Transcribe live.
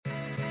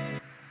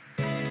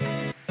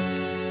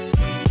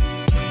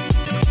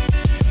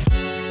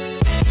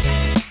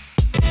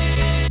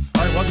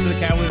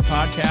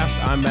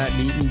Podcast. I'm Matt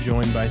Neaton,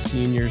 joined by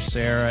seniors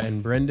Sarah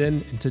and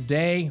Brendan. And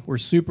today, we're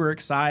super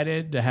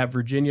excited to have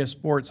Virginia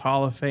Sports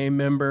Hall of Fame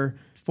member,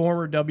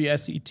 former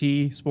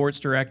WSET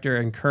sports director,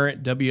 and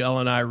current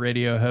WLNI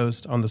radio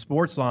host on the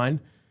Sports Line,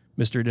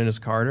 Mr. Dennis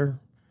Carter.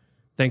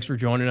 Thanks for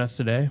joining us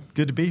today.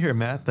 Good to be here,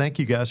 Matt. Thank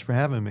you guys for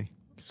having me.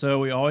 So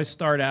we always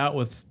start out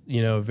with,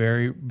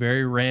 very,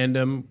 very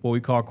random, what we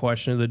call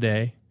question of the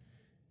day.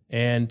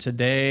 And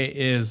today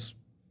is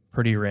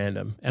pretty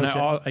random. And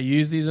okay. I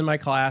use these in my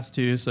class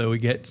too, so we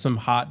get some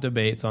hot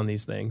debates on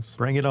these things.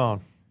 Bring it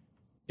on.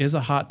 Is a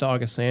hot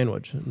dog a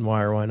sandwich? And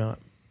why or why not?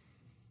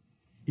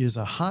 Is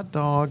a hot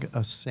dog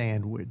a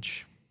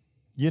sandwich?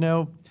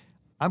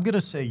 I'm going to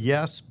say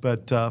yes,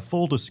 but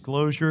full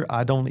disclosure,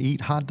 I don't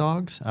eat hot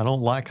dogs. I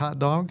don't like hot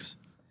dogs.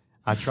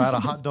 I tried a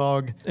hot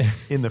dog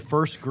in the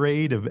first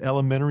grade of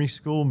elementary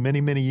school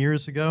many, many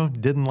years ago.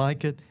 Didn't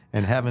like it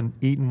and haven't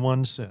eaten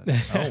one since.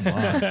 Oh,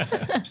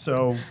 my.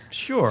 So,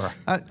 sure,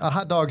 a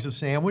hot dog's a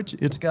sandwich.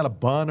 It's got a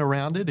bun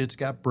around it. It's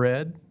got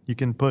bread. You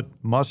can put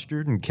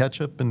mustard and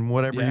ketchup and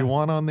whatever you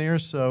want on there.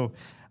 So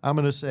I'm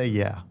going to say,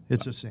 yeah,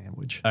 it's a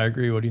sandwich. I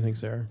agree. What do you think,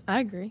 Sarah?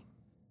 I agree.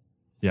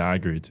 Yeah, I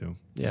agree, too.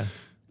 Yeah.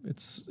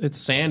 It's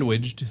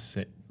sandwiched,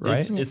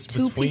 right? It's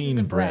two between pieces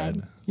of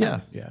bread. Yeah.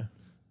 Yeah.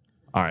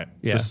 All right.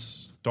 Yeah. To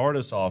start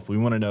us off, we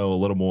want to know a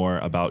little more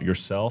about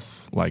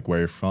yourself, like where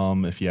you're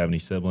from, if you have any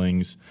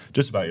siblings,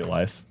 just about your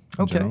life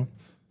in general.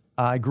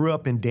 I grew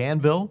up in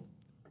Danville.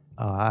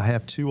 I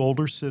have two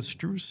older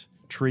sisters,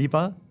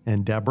 Treva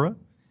and Deborah.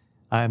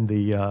 I'm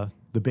the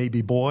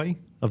baby boy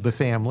of the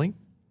family.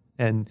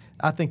 And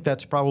I think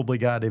that's probably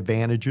got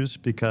advantages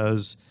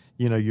because,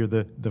 you're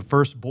the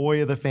first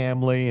boy of the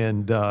family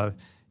and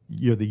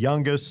you're the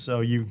youngest,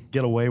 so you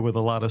get away with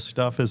a lot of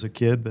stuff as a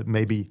kid that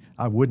maybe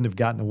I wouldn't have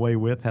gotten away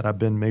with had I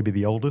been maybe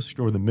the oldest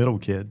or the middle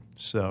kid.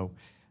 So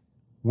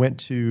went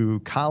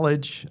to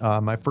college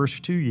my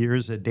first 2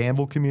 years at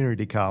Danville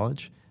Community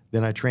College.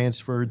 Then I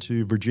transferred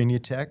to Virginia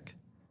Tech,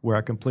 where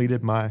I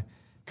completed my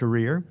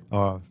career,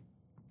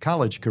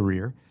 college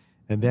career.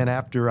 And then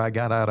after I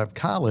got out of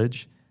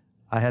college,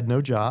 I had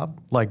no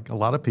job, like a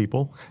lot of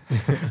people.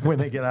 When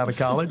they get out of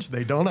college,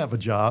 they don't have a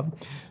job.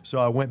 So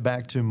I went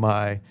back to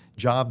my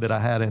job that I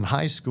had in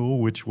high school,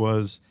 which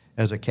was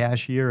as a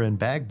cashier and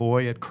bag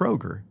boy at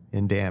Kroger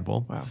in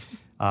Danville.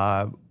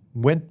 Wow.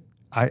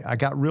 I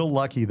got real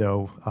lucky,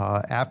 though.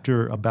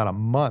 After about a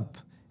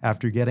month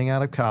after getting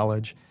out of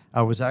college,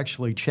 I was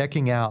actually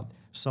checking out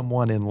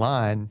someone in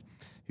line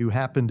who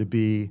happened to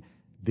be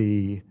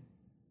the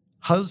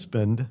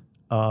husband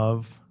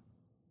of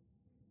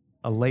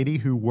a lady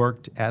who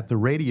worked at the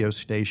radio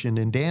station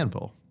in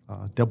Danville,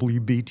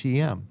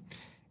 WBTM.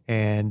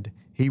 And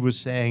he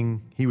was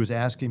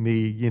asking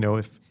me,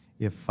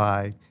 if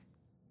I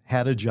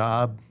had a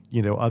job,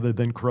 other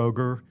than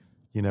Kroger,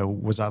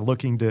 was I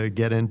looking to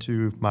get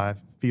into my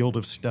field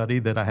of study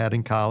that I had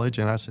in college?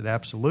 And I said,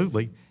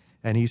 absolutely.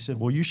 And he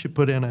said, well, you should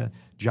put in a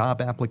job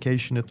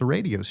application at the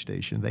radio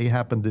station. They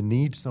happen to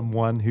need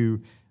someone who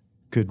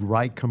could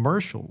write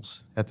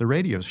commercials at the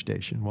radio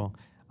station. Well,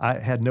 I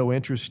had no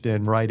interest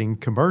in writing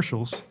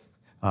commercials.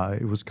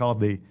 It was called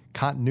the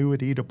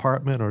continuity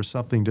department or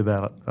something to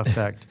that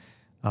effect.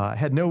 I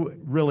had no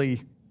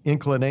really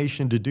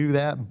inclination to do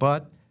that,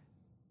 but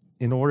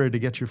in order to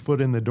get your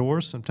foot in the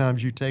door,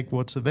 sometimes you take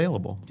what's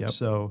available. Yep.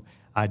 So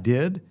I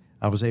did.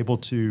 I was able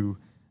to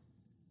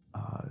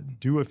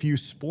do a few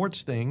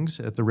sports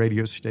things at the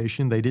radio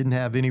station. They didn't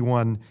have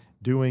anyone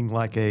doing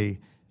like a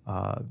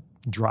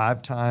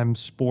drive time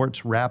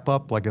sports wrap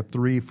up, like a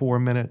 3-4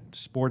 minute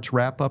sports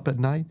wrap up at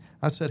night.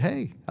 I said,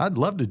 hey, I'd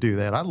love to do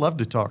that. I'd love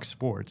to talk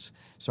sports.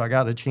 So I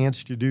got a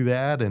chance to do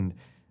that and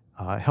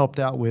helped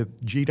out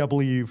with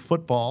GW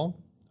football.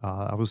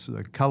 I was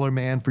a color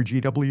man for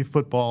GW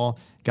football,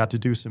 got to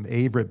do some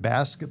Averett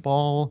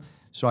basketball.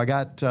 So I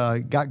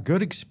got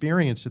good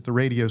experience at the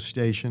radio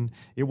station.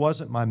 It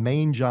wasn't my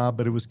main job,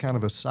 but it was kind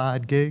of a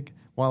side gig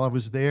while I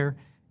was there.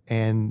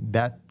 And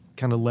that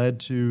kind of led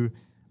to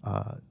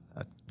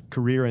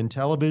career in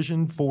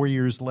television. 4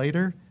 years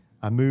later,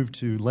 I moved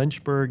to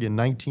Lynchburg in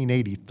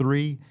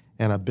 1983,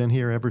 and I've been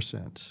here ever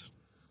since.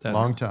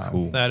 Long time.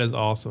 Cool. That is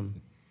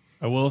awesome.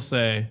 I will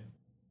say,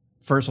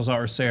 first I'll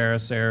start with Sarah.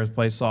 Sarah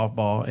plays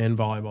softball and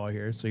volleyball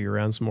here, so you're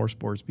around some more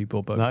sports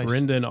people. But nice.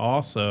 Brendan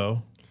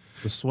also,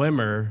 the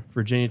swimmer,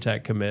 Virginia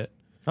Tech commit.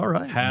 All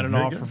right. Had an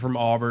offer from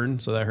Auburn,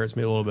 so that hurts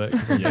me a little bit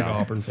because I'm a big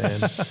Auburn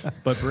fan.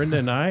 But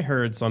Brendan, I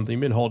heard something. You've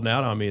been holding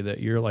out on me that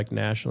you're like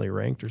nationally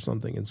ranked or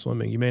something in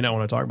swimming. You may not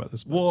want to talk about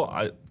this. Well,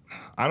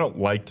 I don't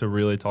like to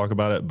really talk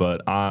about it,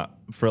 but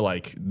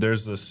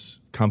there's this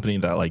company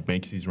that like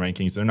makes these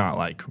rankings. They're not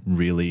like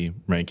really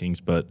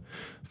rankings, but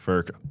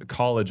for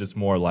college, it's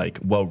more like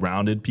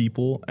well-rounded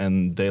people,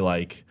 and they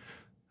like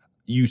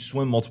you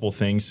swim multiple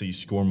things, so you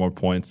score more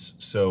points.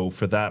 So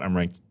for that, I'm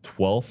ranked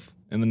 12th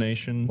in the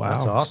nation. Wow,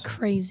 that's awesome. That's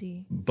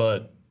crazy.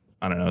 But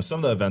I don't know. Some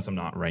of the events I'm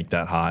not ranked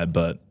that high,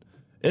 but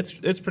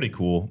it's pretty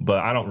cool.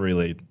 But I don't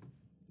really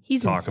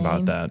talk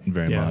about that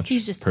very much.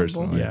 He's just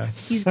personally. humble. Yeah.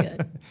 He's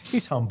good.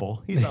 He's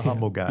humble. He's a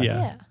humble guy.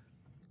 Yeah.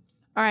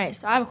 All right,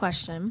 so I have a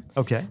question.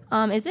 Okay.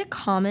 Is it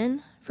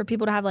common for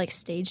people to have like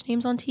stage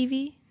names on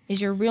TV? Is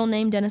your real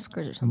name Dennis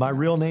Carter or something? My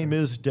real else? name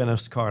is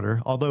Dennis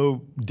Carter,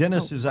 although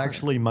Dennis is Carter.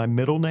 actually my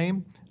middle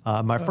name.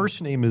 My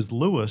first name is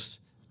Lewis.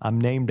 I'm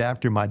named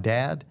after my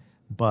dad,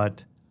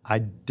 but I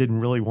didn't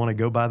really want to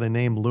go by the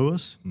name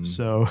Lewis.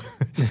 So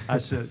I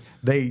said,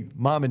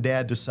 Mom and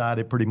Dad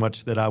decided pretty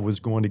much that I was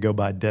going to go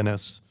by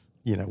Dennis,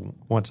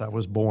 once I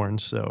was born.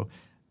 So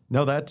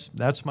no,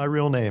 that's my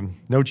real name.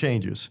 No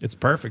changes. It's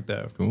perfect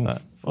though. Cool.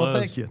 Well,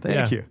 thank you.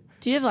 Thank you.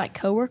 Do you have like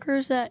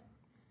coworkers that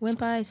went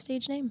by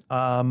stage name?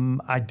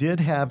 I did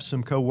have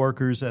some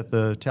coworkers at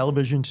the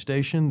television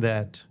station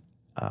that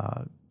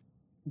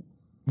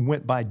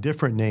went by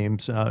different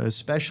names,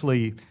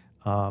 especially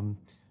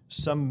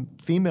some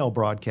female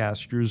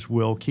broadcasters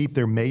will keep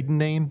their maiden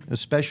name,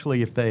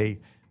 especially if they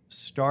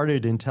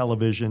started in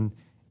television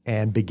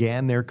and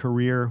began their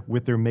career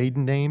with their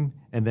maiden name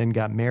and then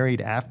got married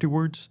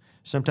afterwards.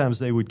 Sometimes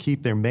they would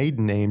keep their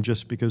maiden name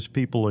just because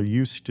people are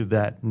used to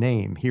that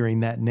name, hearing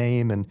that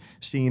name and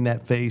seeing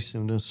that face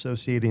and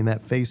associating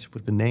that face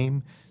with the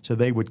name. So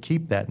they would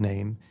keep that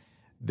name.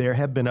 There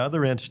have been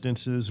other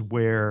instances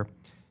where,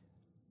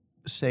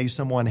 say,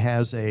 someone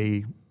has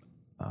a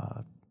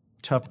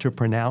tough to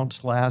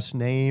pronounce last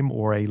name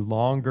or a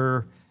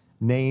longer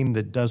name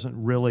that doesn't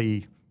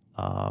really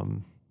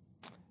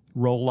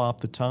roll off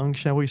the tongue,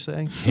 shall we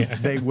say? Yeah.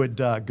 They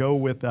would go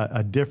with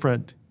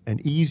an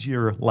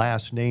easier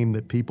last name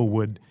that people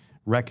would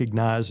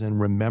recognize and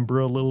remember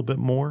a little bit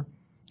more.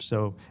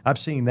 So I've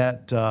seen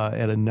that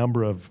at a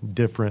number of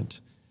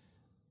different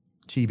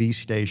TV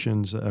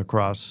stations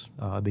across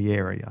the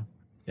area.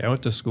 Yeah, I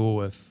went to school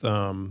with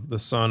the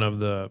son of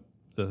the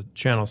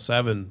Channel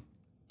 7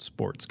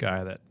 sports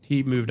guy that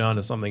he moved on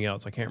to something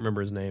else. I can't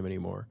remember his name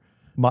anymore.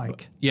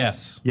 Mike.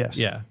 Yes.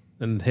 Yeah.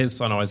 And his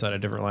son always had a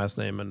different last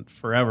name, and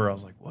forever I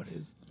was like, what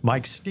is...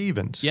 Mike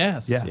Stevens.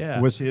 Yes. Yeah.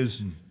 Was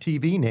his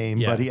TV name,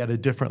 but he had a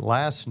different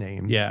last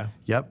name. Yeah.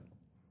 Yep.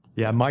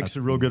 Yeah, Mike's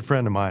a real good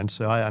friend of mine,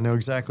 so I know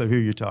exactly who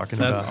you're talking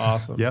about. That's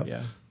awesome. Yep.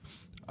 Yeah.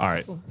 All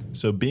right.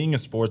 So being a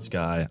sports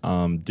guy,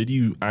 did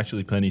you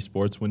actually play any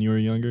sports when you were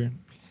younger?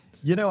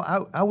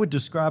 I would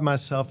describe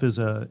myself as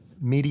a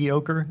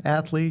mediocre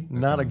athlete,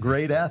 not a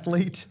great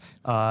athlete.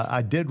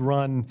 I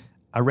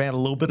ran a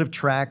little bit of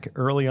track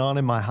early on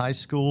in my high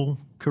school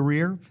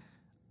career.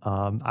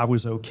 I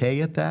was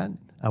okay at that.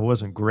 I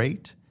wasn't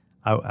great.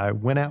 I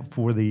went out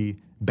for the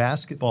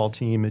basketball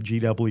team at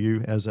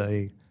GW as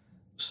a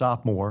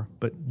sophomore,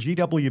 but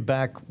GW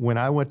back when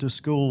I went to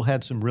school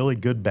had some really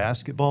good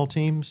basketball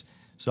teams,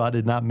 so I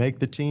did not make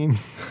the team.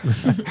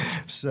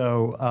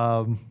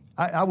 So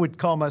I would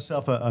call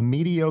myself a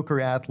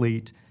mediocre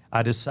athlete.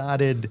 I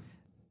decided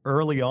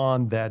early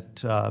on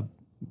that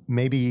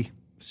maybe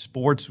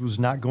sports was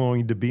not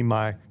going to be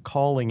my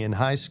calling in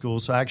high school,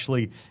 so I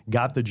actually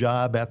got the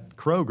job at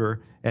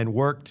Kroger and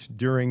worked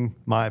during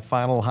my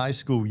final high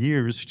school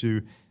years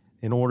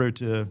in order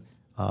to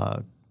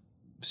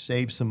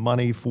save some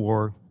money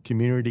for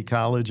community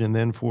college and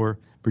then for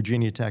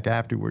Virginia Tech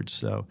afterwards.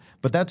 So,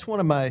 but that's one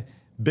of my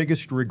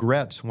biggest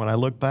regrets when I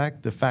look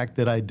back, the fact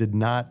that I did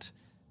not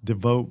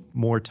devote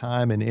more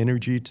time and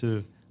energy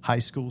to high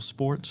school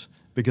sports,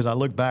 because I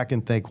look back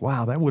and think,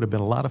 wow, that would have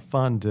been a lot of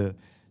fun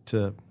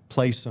to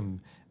play some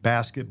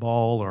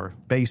basketball or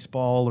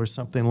baseball or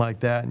something like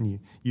that, and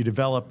you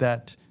develop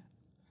that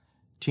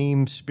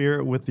team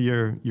spirit with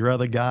your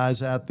other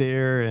guys out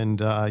there, and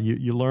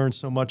you learn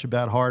so much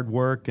about hard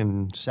work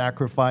and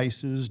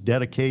sacrifices,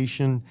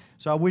 dedication.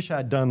 So I wish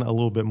I'd done a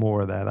little bit more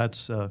of that.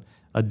 That's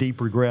a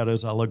deep regret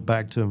as I look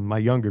back to my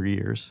younger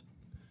years.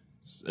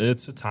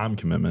 It's a time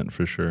commitment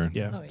for sure.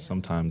 Yeah.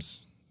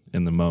 Sometimes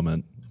in the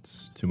moment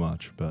it's too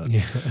much, but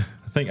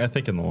I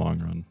think in the long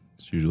run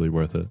it's usually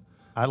worth it.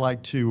 I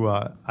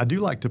do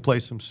like to play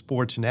some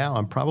sports now.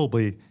 I'm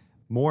probably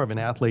more of an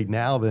athlete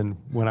now than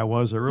when I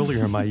was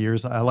earlier in my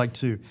years. I like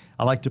to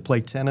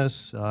play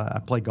tennis. I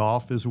play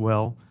golf as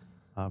well.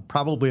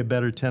 Probably a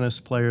better tennis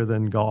player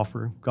than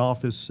golfer.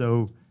 Golf is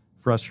so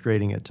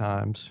frustrating at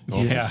times.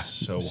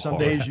 Some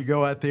days you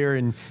go out there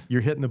and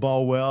you're hitting the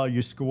ball well,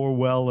 you score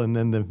well, and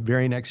then the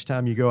very next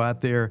time you go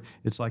out there,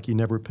 it's like you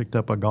never picked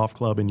up a golf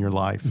club in your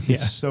life. Yeah.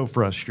 It's so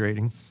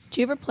frustrating.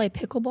 Do you ever play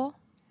pickleball?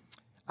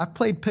 I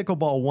played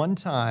pickleball one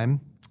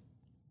time.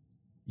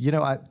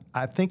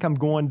 I think I'm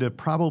going to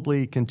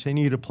probably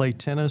continue to play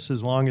tennis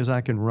as long as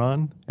I can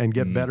run and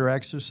get better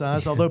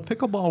exercise, although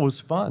pickleball was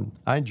fun.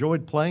 I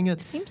enjoyed playing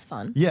it. Seems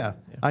fun. Yeah,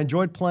 I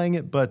enjoyed playing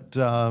it, but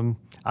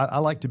I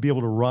like to be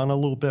able to run a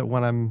little bit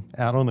when I'm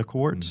out on the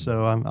court,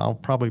 so I'll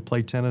probably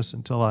play tennis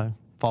until I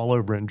fall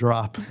over and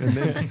drop, and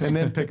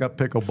then pick up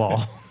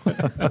pickleball.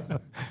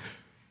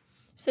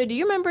 So do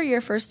you remember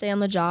your first day on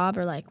the job,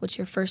 or like what's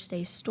your first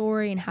day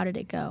story and how did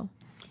it go?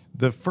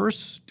 The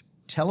first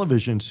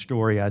television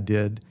story I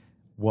did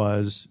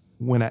was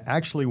when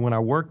I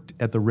worked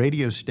at the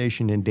radio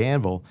station in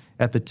Danville.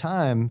 At the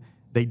time,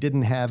 they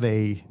didn't have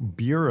a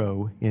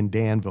bureau in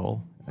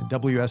Danville.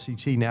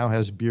 WSET now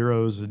has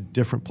bureaus at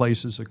different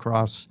places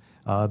across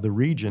the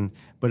region,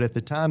 but at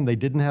the time they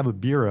didn't have a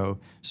bureau.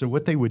 So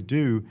what they would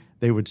do,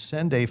 they would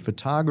send a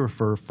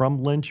photographer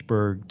from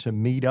Lynchburg to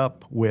meet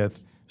up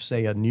with,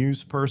 say, a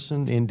news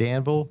person in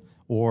Danville,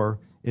 or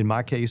in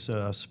my case,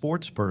 a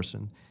sports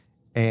person.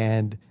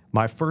 And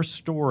my first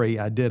story,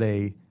 I did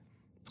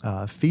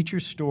a feature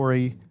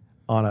story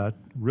on a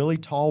really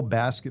tall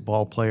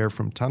basketball player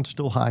from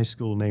Tunstall High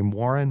School named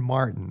Warren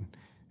Martin,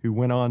 who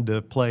went on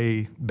to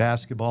play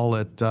basketball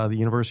at the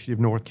University of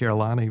North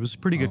Carolina. He was a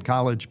pretty good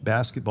college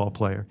basketball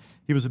player.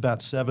 He was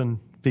about 7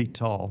 feet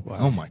tall. Wow.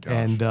 Oh my gosh!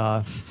 And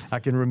I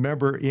can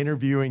remember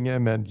interviewing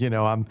him, and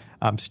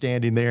I'm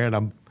standing there and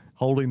I'm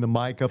holding the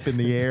mic up in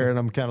the air, and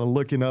I'm kind of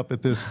looking up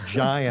at this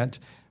giant.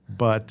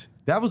 But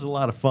that was a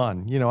lot of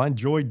fun. I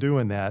enjoyed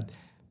doing that.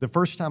 The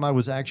first time I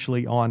was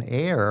actually on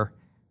air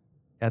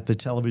at the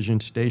television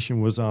station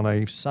was on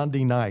a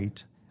Sunday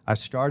night. I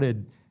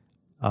started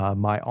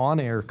my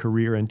on-air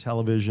career in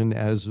television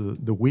as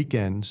the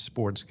weekend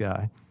sports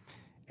guy,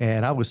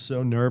 and I was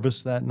so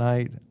nervous that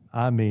night.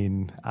 I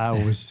mean, I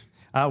was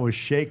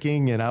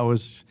shaking, and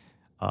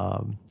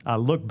I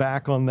look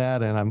back on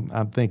that, and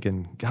I'm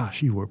thinking,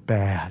 gosh, you were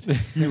bad.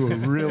 You were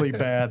really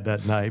bad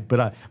that night.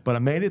 But I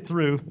made it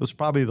through. It was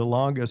probably the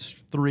longest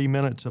 3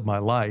 minutes of my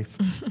life.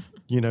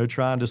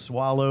 Trying to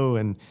swallow,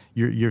 and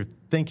you're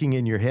thinking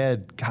in your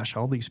head, gosh,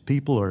 all these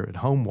people are at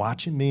home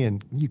watching me,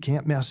 and you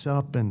can't mess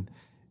up. And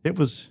it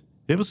was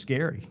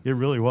scary. It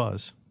really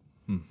was.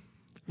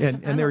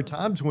 And there are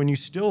times when you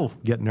still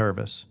get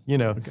nervous.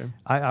 Okay.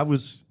 I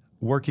was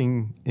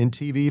working in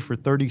TV for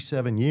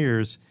 37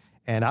 years,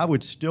 and I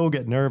would still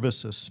get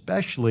nervous,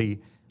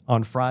 especially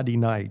on Friday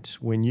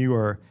nights when you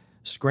are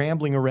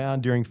scrambling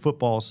around during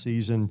football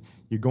season.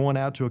 You're going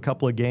out to a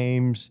couple of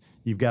games.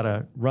 You've got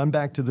to run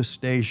back to the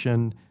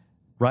station,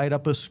 write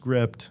up a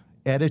script,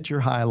 edit your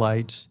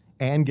highlights,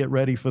 and get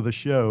ready for the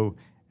show,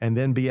 and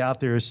then be out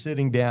there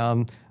sitting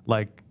down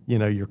like,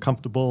 you're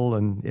comfortable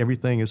and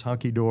everything is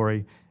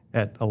hunky-dory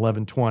at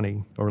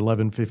 11:20 or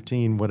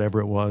 11:15,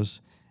 whatever it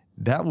was.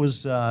 That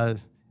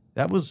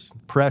was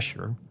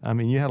pressure. I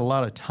mean, you had a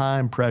lot of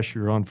time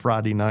pressure on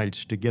Friday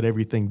nights to get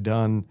everything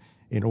done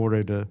in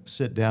order to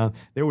sit down.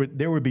 There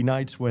would be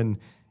nights when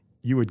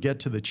you would get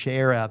to the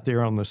chair out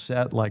there on the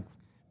set like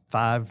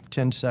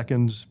 5-10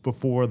 seconds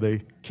before the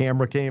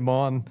camera came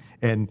on,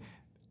 and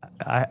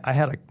I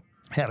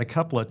had a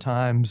couple of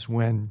times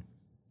when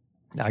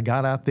I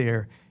got out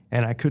there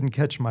and I couldn't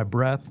catch my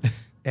breath,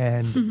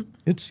 and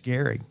it's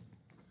scary.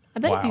 I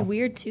bet it'd be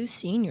weird too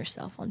seeing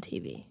yourself on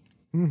TV.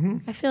 Mm-hmm.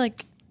 I feel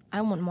like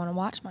I wouldn't want to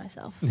watch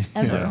myself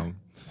ever. Yeah.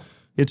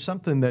 It's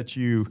something that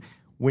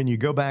when you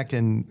go back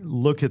and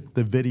look at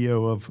the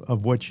video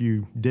of what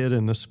you did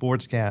in the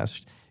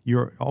sportscast,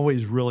 you're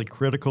always really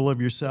critical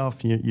of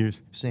yourself. You're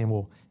saying,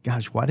 well,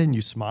 gosh, why didn't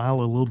you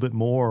smile a little bit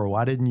more? Or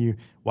why didn't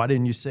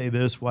you say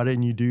this? Why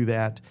didn't you do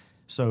that?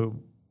 So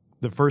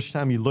the first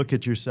time you look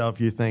at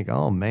yourself, you think,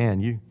 oh man,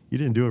 you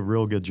didn't do a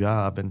real good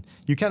job. And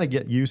you kind of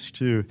get used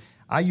to,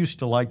 I used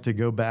to like to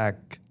go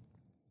back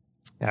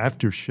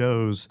after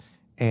shows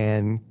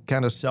and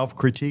kind of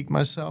self-critique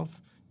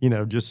myself,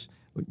 just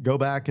go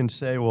back and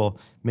say, well,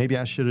 maybe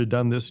I should have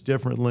done this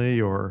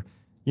differently, or,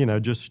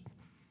 just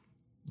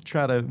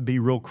try to be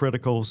real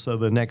critical so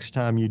the next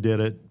time you did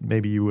it,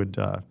 maybe you would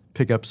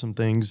pick up some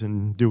things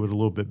and do it a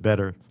little bit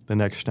better the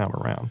next time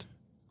around.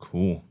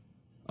 Cool.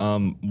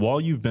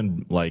 While you've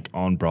been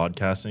on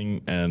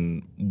broadcasting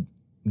and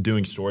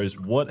doing stories,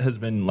 what has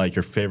been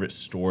your favorite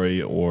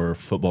story or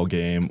football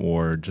game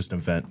or just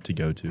event to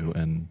go to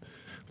and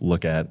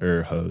look at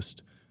or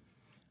host?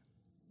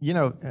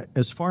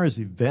 As far as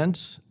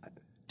events,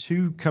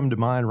 2 come to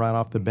mind right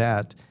off the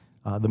bat.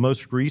 The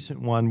most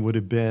recent one would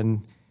have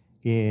been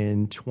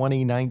in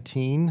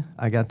 2019.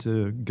 I got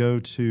to go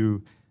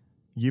to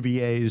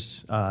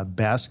UVA's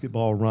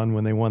basketball run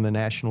when they won the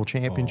national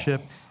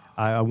championship.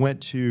 I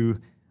went to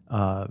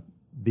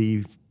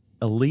the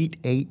Elite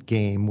 8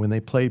 game when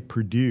they played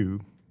Purdue.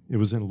 It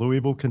was in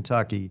Louisville,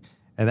 Kentucky,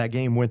 and that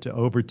game went to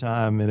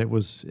overtime, and it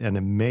was an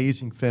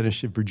amazing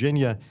finish. If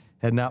Virginia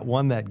had not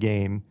won that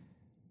game,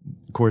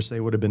 of course,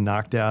 they would have been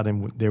knocked out,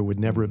 and there would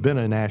never have been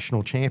a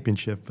national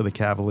championship for the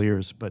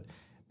Cavaliers. But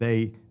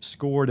they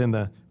scored in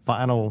the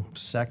final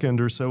second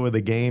or so of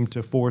the game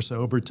to force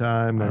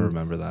overtime. I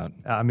remember that.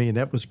 I mean,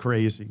 that was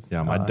crazy.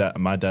 Yeah,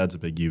 my dad's a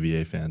big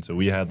UVA fan, so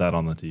we had that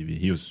on the TV.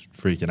 He was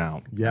freaking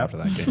out after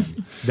that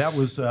game. That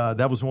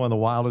was one of the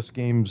wildest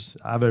games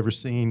I've ever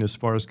seen as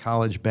far as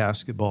college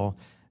basketball.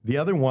 The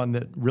other one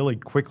that really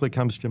quickly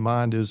comes to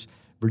mind is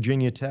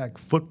Virginia Tech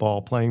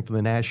football playing for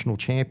the national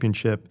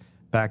championship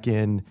back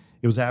in,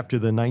 it was after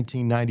the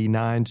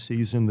 1999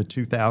 season, the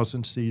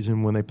 2000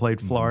 season when they played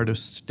Florida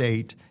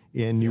State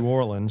in New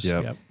Orleans.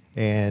 Yep.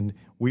 And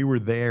we were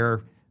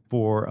there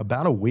for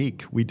about a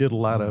week. We did a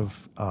lot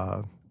of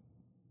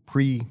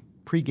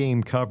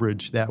pre-game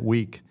coverage that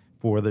week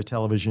for the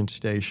television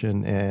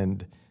station,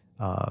 and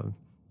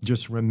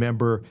just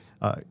remember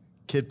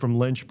kid from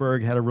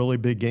Lynchburg had a really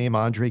big game,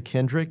 Andre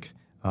Kendrick.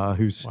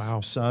 whose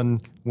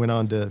son went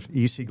on to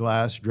EC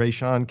Glass.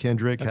 Drayshawn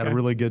Kendrick had a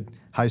really good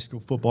high school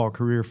football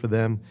career for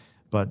them.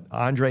 But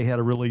Andre had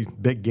a really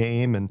big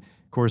game. And,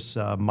 of course,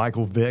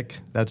 Michael Vick.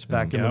 That's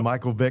back in the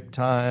Michael Vick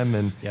time.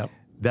 And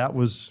that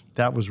was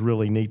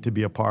really neat to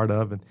be a part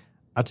of. And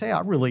I tell you,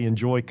 I really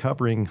enjoy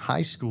covering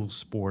high school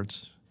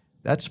sports.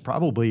 That's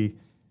probably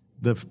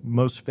the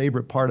most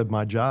favorite part of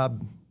my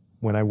job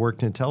when I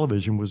worked in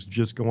television, was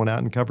just going out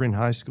and covering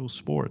high school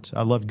sports.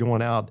 I loved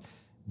going out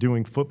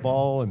doing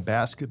football and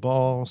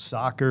basketball,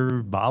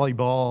 soccer,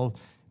 volleyball,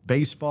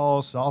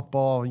 baseball,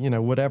 softball,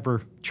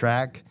 whatever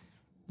track,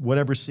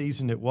 whatever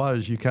season it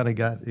was, you kind of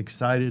got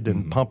excited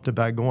and pumped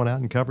about going out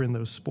and covering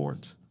those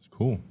sports. It's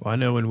cool. Well, I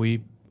know when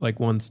we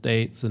won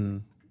states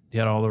and you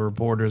had all the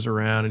reporters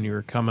around and you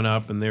were coming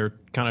up and they were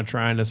kind of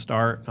trying to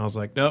start, and I was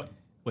like, nope,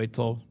 wait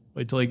till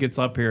he gets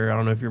up here. I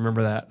don't know if you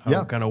remember that.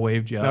 I kind of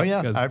waved you up. Oh,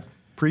 yeah. I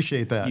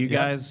appreciate that. You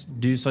guys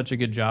do such a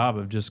good job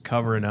of just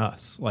covering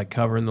us, like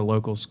covering the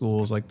local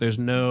schools. Like there's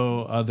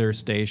no other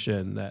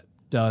station that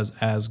does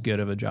as good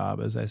of a job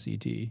as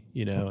SET,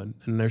 and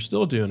they're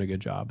still doing a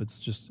good job.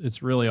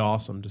 It's really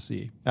awesome to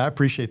see. I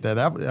appreciate that.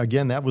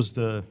 That was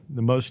the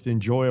most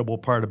enjoyable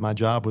part of my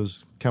job,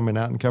 was coming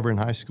out and covering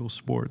high school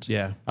sports.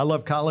 Yeah. I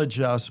love college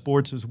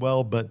sports as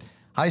well, but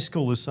high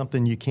school is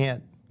something you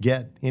can't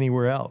get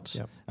anywhere else.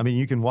 Yep. I mean,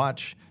 you can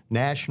watch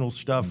national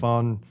stuff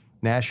on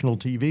national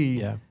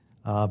TV,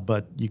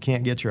 but you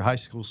can't get your high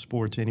school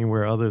sports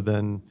anywhere other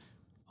than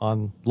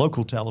on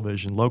local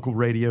television, local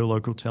radio,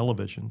 local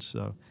television.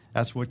 So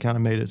that's what kind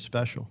of made it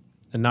special.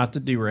 And not to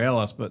derail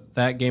us, but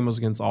that game was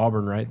against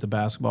Auburn, right? The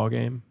basketball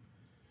game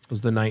was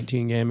the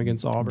 19 game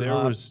against Auburn.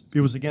 It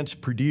was against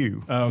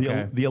Purdue. Oh,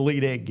 okay. The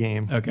Elite Eight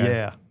game. Okay.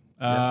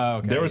 Yeah.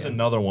 Okay. There was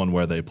another one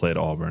where they played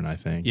Auburn, I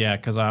think. Yeah,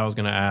 because I was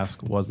going to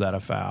ask, was that a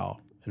foul?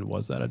 And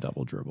was that a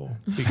double dribble?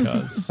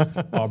 Because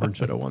Auburn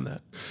should have won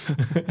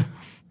that.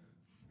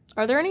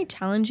 Are there any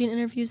challenging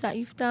interviews that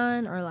you've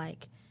done? Or,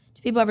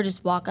 do people ever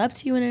just walk up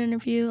to you in an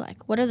interview?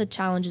 What are the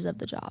challenges of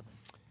the job?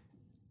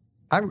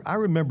 I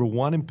remember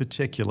one in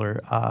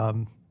particular.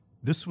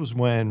 This was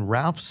when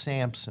Ralph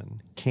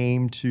Sampson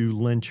came to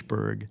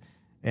Lynchburg,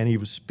 and he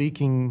was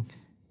speaking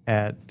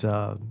at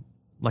a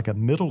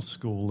middle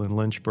school in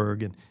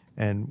Lynchburg,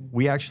 and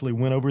we actually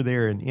went over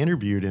there and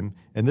interviewed him.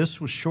 And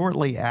this was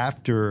shortly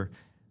after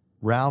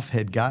Ralph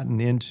had gotten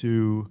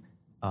into.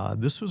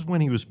 This was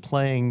when he was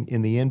playing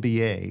in the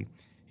NBA.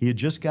 He had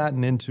just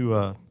gotten into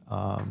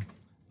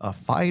a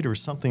fight or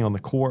something on the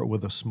court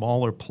with a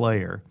smaller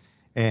player.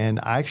 And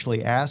I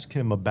actually asked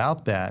him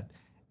about that,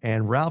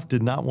 and Ralph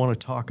did not want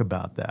to talk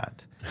about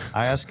that.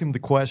 I asked him the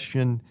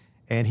question,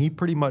 and he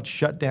pretty much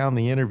shut down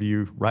the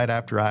interview right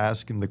after I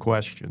asked him the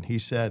question. He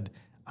said,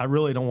 I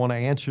really don't want to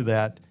answer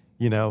that.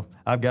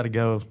 I've got to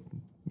go.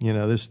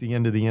 This is the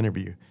end of the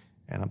interview.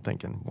 And I'm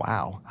thinking,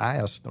 wow, I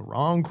asked the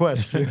wrong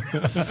question.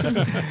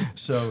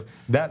 So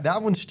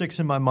that one sticks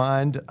in my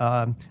mind.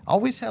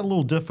 Always had a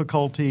little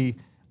difficulty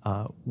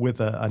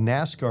with a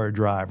NASCAR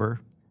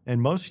driver. And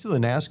most of the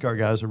NASCAR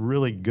guys are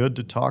really good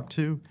to talk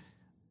to.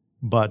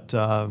 But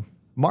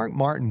Mark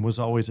Martin was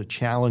always a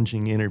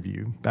challenging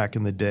interview back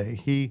in the day.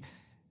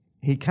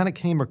 He kind of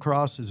came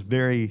across as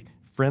very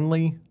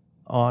friendly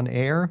on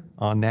air,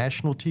 on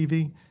national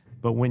TV.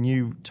 But when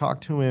you talk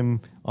to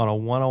him on a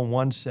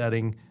one-on-one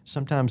setting,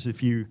 sometimes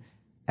if you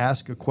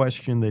ask a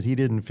question that he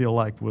didn't feel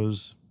like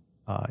was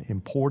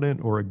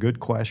important or a good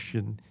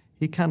question,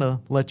 he kind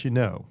of let you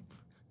know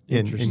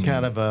in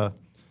kind of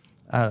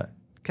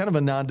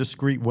a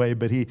non-discreet way.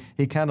 But he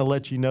kind of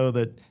let you know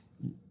that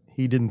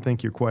he didn't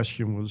think your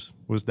question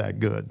was that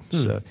good.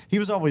 So he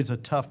was always a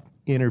tough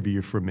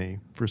interview for me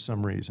for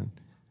some reason.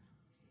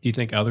 Do you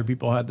think other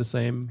people had the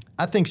same?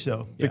 I think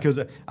so, because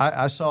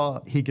I saw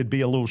he could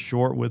be a little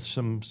short with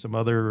some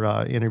other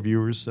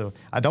interviewers. So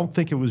I don't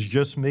think it was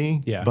just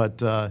me. Yeah.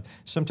 But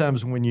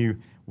sometimes when you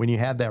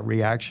have that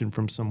reaction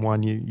from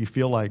someone, you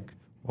feel like,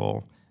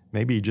 well,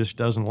 maybe he just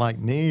doesn't like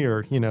me,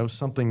 or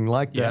something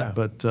like that. Yeah.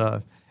 But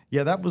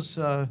that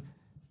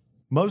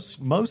was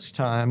most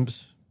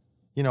times.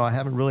 I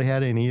haven't really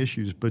had any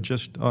issues, but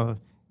just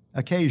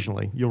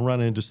occasionally you'll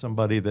run into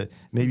somebody that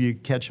maybe you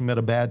catch them at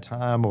a bad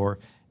time, or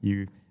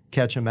you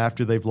catch them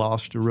after they've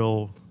lost a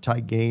real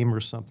tight game or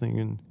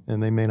something,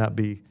 and they may not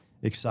be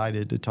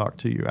excited to talk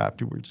to you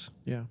afterwards.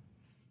 Yeah.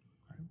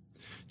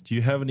 Do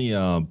you have any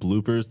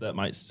bloopers that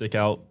might stick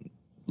out,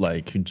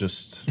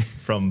 just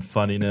from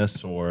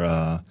funniness or?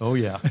 Oh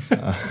yeah.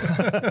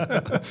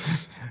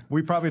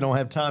 We probably don't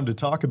have time to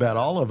talk about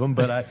all of them,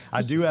 but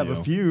I do have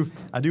a few.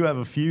 I do have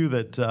a few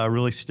that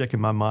really stick in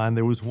my mind.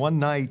 There was one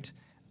night.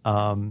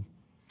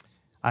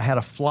 I had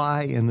a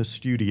fly in the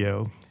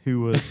studio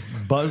who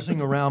was buzzing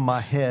around my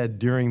head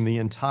during the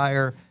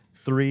entire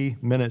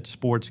 3-minute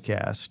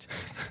sportscast.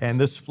 And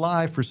this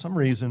fly, for some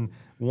reason,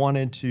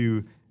 wanted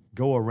to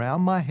go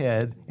around my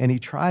head, and he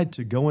tried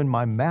to go in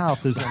my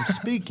mouth as I'm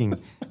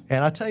speaking.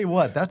 And I tell you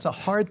what, that's a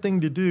hard thing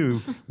to do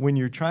when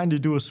you're trying to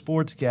do a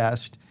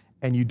sportscast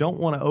and you don't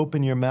want to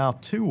open your mouth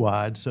too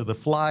wide so the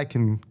fly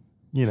can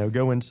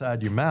go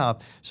inside your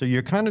mouth. So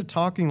you're kind of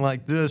talking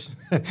like this,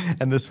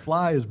 and this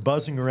fly is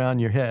buzzing around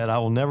your head. I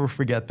will never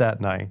forget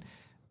that night.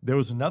 There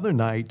was another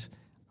night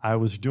I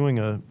was doing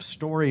a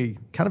story,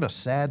 kind of a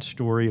sad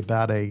story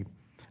about I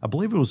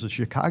believe it was a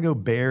Chicago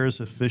Bears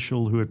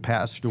official who had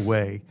passed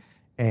away,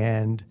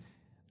 and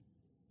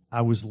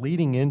I was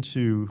leading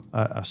into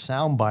a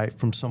soundbite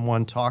from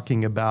someone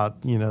talking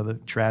about, the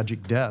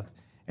tragic death.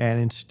 And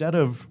instead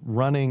of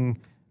running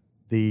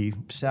the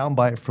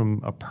soundbite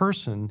from a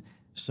person,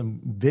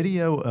 some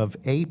video of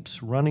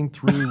apes running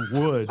through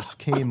woods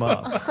came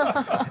up.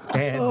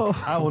 And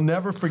I will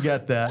never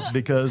forget that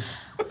because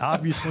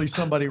obviously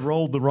somebody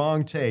rolled the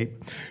wrong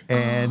tape.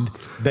 And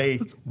they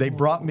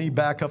brought me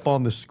back up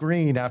on the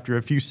screen after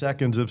a few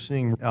seconds of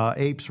seeing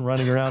apes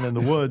running around in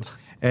the woods.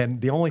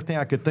 And the only thing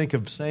I could think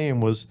of saying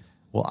was,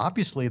 well,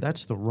 obviously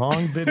that's the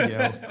wrong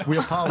video. We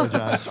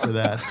apologize for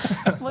that.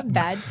 What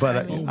bad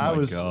timing.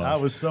 But I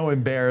was so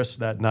embarrassed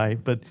that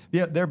night. But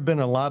yeah, there have been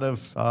a lot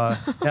of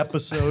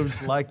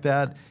episodes like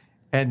that.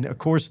 And of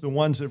course, the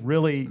ones that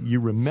really you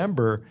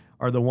remember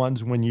are the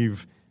ones when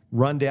you've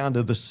run down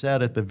to the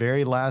set at the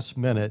very last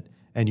minute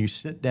and you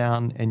sit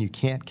down and you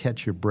can't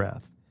catch your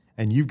breath.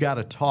 And you've got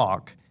to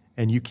talk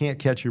and you can't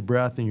catch your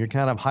breath and you're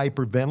kind of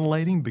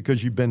hyperventilating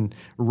because you've been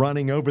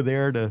running over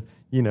there to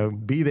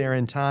be there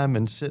in time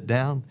and sit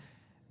down.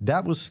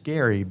 That was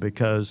scary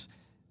because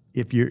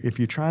if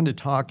you're trying to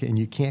talk and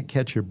you can't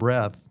catch your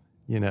breath,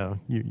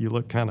 you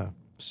look kind of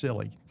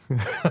silly.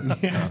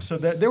 Yeah. So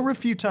there were a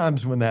few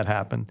times when that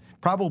happened.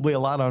 Probably a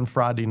lot on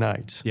Friday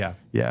nights. Yeah.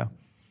 Yeah.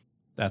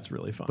 That's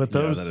really fun. But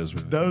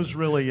those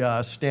really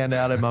stand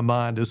out in my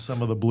mind as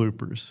some of the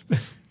bloopers.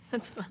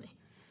 That's funny.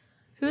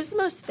 Who's the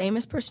most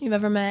famous person you've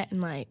ever met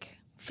and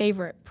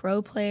favorite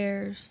pro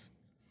players?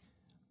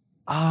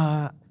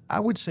 I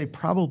would say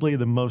probably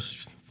the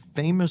most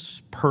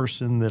famous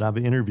person that I've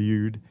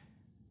interviewed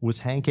was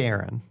Hank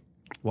Aaron.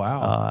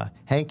 Wow.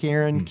 Hank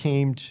Aaron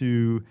came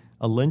to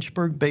a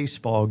Lynchburg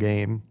baseball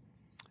game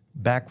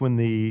back when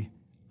the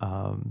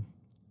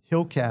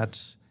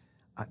Hillcats,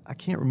 I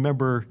can't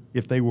remember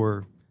if they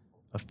were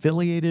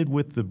affiliated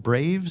with the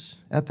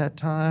Braves at that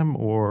time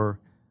or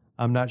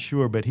I'm not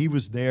sure, but he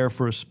was there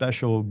for a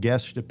special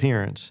guest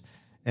appearance.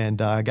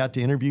 And I got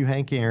to interview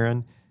Hank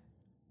Aaron.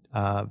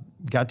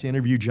 Got to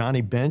interview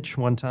Johnny Bench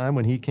one time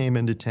when he came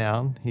into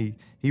town.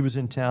 He was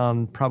in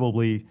town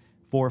probably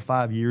 4 or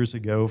 5 years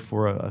ago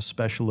for a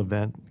special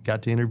event.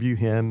 Got to interview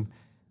him.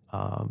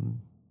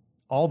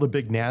 All the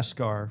big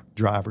NASCAR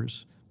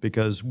drivers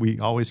because we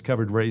always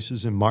covered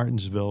races in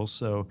Martinsville.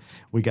 So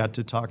we got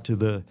to talk to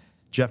the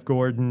Jeff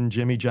Gordon,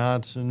 Jimmy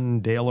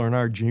Johnson, Dale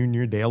Earnhardt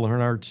Jr., Dale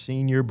Earnhardt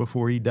Sr.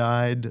 before he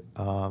died,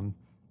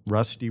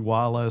 Rusty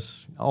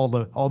Wallace, all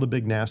the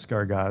big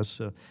NASCAR guys.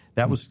 So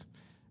that was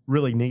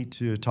really neat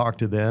to talk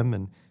to them.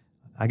 And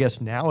I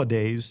guess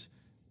nowadays,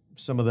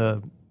 some of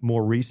the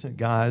more recent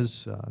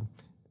guys,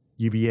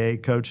 UVA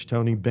coach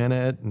Tony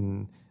Bennett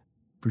and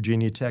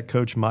Virginia Tech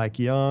coach Mike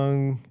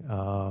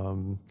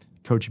Young,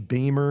 Coach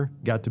Beamer,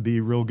 got to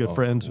be real good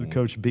friends with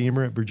Coach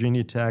Beamer at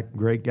Virginia Tech,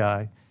 great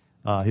guy.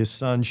 His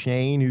son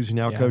Shane, who's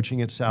now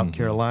coaching at South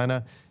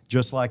Carolina,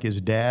 just like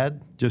his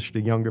dad, just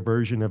a younger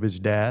version of his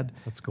dad.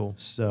 That's cool.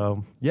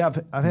 So, yeah,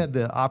 I've had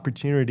the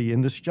opportunity.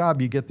 In this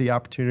job, you get the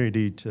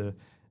opportunity to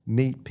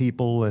meet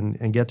people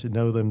and get to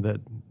know them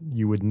that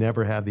you would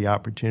never have the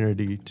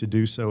opportunity to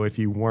do so if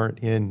you weren't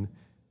in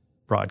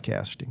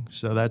broadcasting.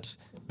 So that's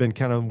been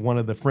kind of one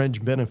of the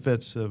fringe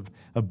benefits of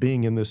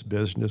being in this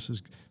business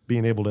is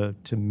being able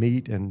to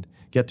meet and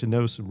get to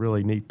know some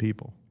really neat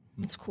people.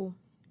 That's cool.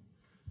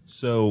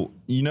 So,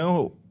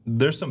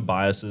 there's some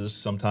biases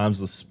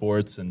sometimes with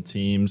sports and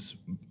teams.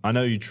 I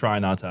know you try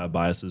not to have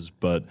biases,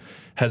 but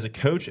has a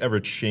coach ever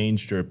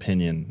changed your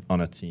opinion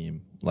on a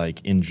team,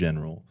 in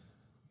general?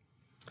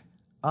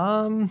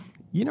 I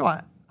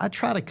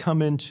try to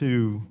come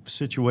into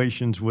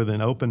situations with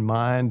an open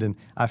mind, and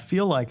I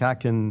feel like I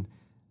can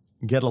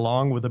get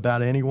along with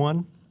about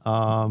anyone.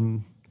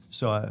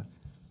 So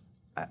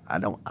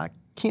I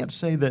can't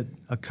say that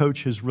a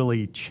coach has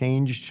really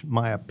changed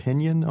my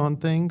opinion on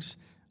things.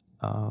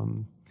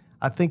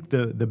 I think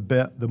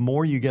the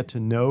more you get to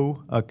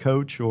know a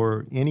coach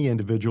or any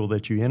individual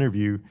that you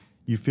interview,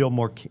 you feel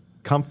more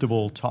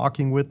comfortable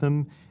talking with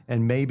them,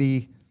 and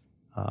maybe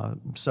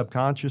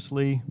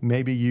subconsciously,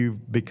 maybe you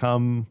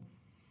become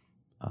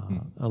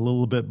a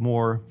little bit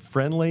more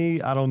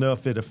friendly. I don't know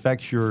if it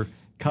affects your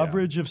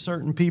coverage of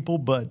certain people,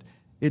 but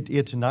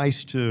it's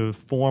nice to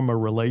form a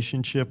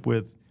relationship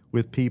with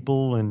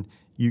people, and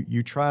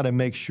you try to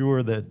make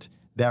sure that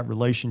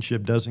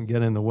relationship doesn't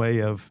get in the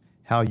way of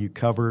how you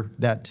cover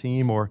that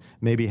team or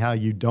maybe how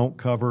you don't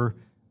cover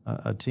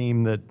a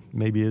team that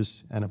maybe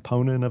is an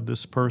opponent of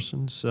this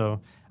person. So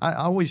I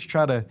always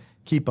try to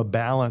keep a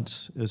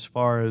balance as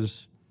far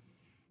as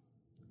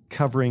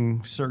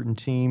covering certain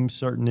teams,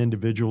 certain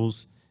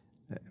individuals.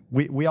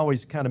 We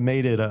always kind of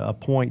made it a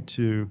point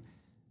to,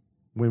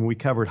 when we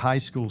covered high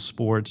school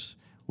sports,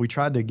 we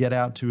tried to get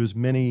out to as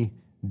many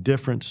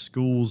different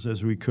schools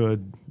as we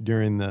could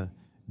during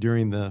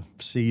during the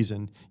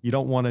season. You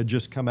don't want to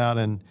just come out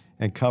and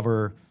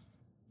cover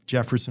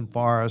Jefferson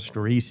Forest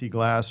or EC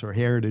Glass or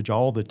Heritage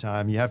all the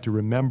time. You have to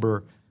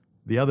remember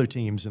the other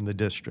teams in the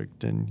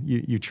district, and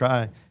you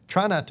try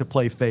not to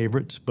play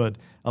favorites, but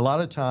a lot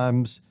of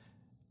times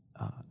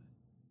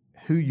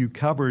who you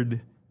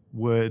covered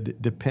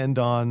would depend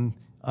on,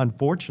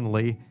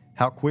 unfortunately,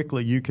 how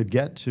quickly you could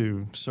get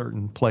to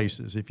certain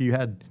places. If you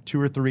had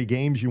 2 or 3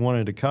 games you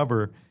wanted to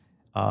cover,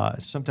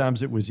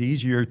 sometimes it was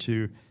easier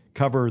to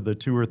cover the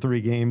 2 or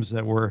 3 games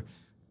that were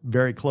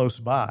very close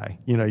by.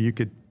 You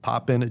could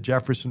pop in at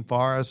Jefferson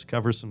Forest,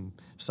 cover some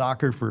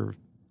soccer for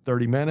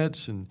 30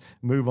 minutes and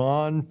move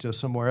on to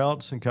somewhere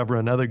else and cover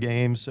another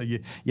game. So you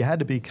had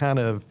to be kind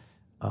of,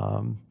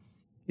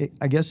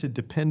 I guess it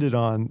depended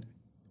on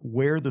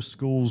where the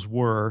schools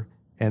were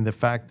and the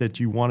fact that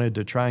you wanted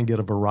to try and get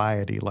a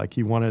variety. Like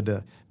you wanted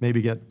to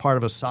maybe get part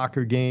of a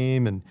soccer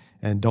game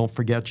and don't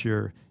forget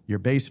your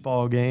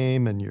baseball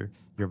game and your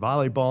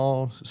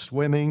volleyball,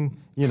 swimming,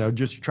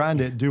 just trying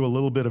to do a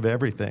little bit of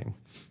everything.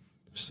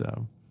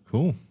 So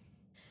cool.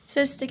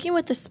 So sticking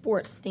with the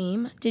sports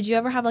theme, did you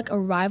ever have like a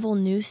rival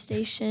news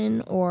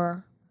station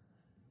or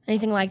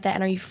anything like that?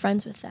 And are you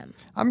friends with them?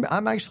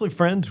 I'm actually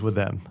friends with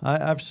them. I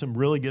have some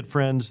really good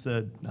friends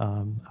that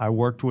I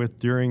worked with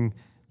during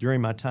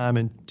my time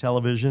in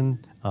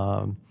television.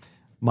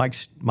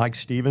 Mike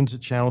Stevens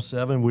at Channel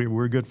 7,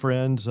 we're good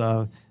friends.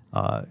 I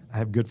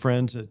have good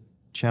friends at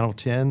Channel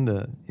 10,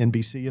 the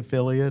NBC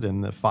affiliate,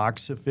 and the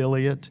Fox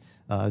affiliate.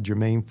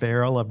 Jermaine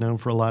Farrell, I've known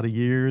for a lot of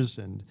years.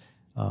 And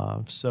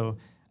so,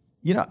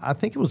 I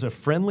think it was a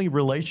friendly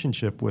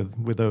relationship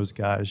with those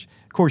guys.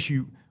 Of course,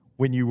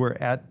 when you were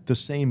at the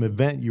same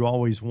event, you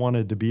always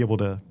wanted to be able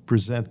to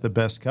present the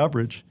best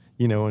coverage,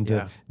 and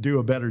to do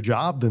a better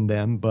job than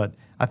them. But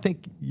I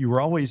think you were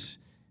always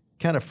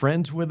kind of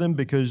friends with them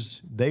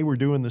because they were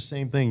doing the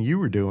same thing you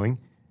were doing,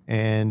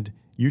 and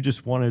you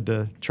just wanted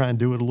to try and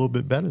do it a little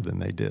bit better than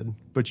they did.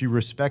 But you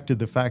respected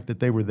the fact that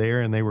they were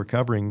there and they were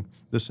covering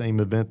the same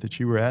event that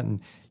you were at, and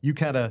you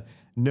kind of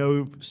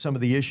know some of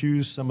the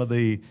issues, some of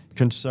the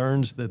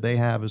concerns that they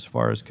have as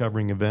far as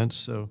covering events.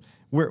 So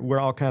we're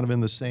all kind of in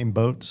the same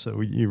boat.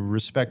 So you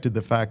respected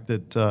the fact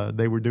that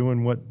they were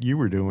doing what you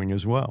were doing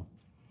as well.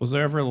 Was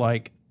there ever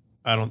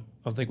I don't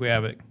think we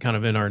have it kind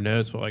of in our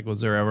notes, but was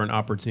there ever an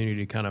opportunity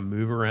to kind of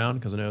move around?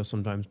 Because I know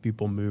sometimes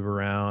people move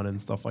around and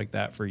stuff like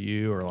that for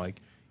you, or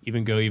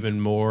even go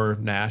even more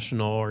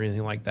national or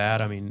anything like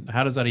that. I mean,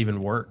 how does that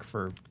even work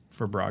for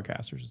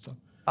broadcasters and stuff?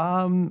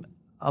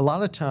 A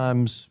lot of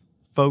times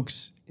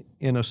folks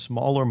in a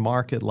smaller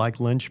market like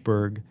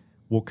Lynchburg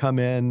will come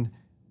in,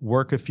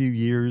 work a few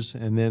years,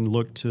 and then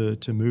look to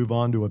move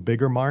on to a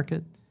bigger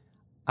market.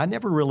 I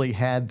never really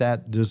had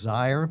that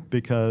desire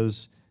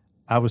because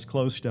I was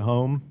close to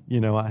home.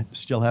 I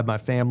still had my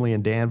family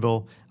in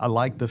Danville. I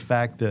liked the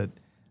fact that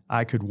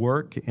I could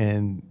work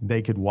and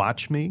they could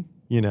watch me.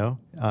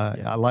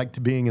 I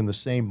liked being in the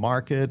same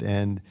market,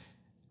 and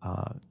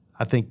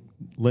I think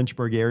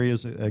Lynchburg area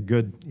is a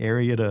good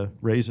area to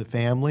raise a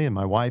family. And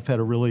my wife had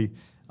a really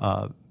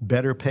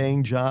better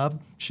paying job.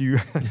 She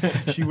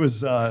was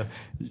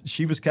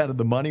kind of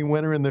the money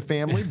winner in the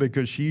family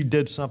because she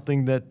did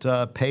something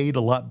that paid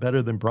a lot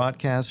better than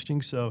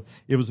broadcasting. So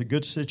it was a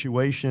good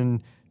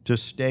situation to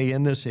stay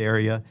in this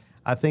area.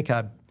 I think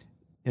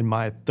in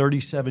my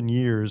 37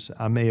 years,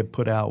 I may have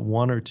put out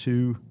 1 or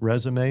 2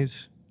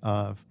 resumes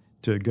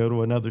to go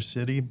to another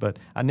city, but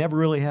I never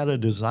really had a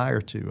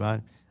desire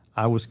to.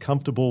 I was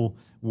comfortable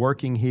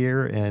working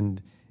here,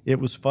 and it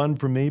was fun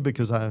for me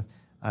because I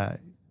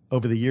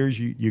over the years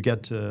you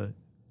get to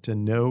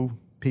know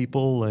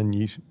people and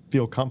you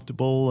feel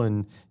comfortable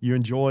and you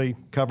enjoy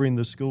covering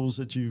the schools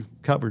that you've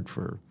covered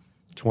for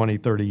 20,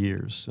 30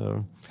 years.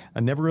 So I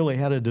never really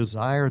had a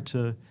desire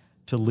to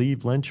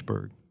leave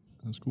Lynchburg.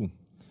 That's cool.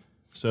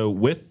 So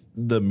with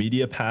the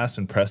media pass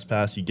and press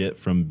pass you get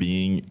from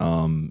being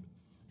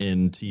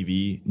in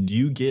TV, do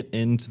you get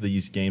into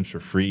these games for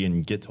free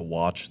and get to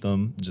watch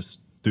them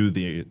just through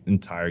the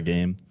entire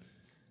game?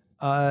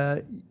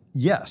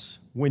 Yes.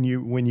 When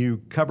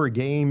you cover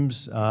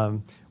games,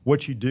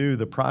 what you do,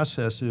 the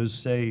process is,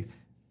 say,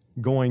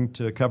 going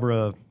to cover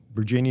a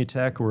Virginia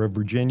Tech or a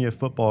Virginia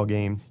football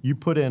game, you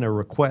put in a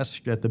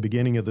request at the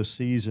beginning of the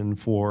season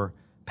for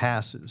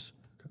passes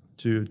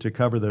to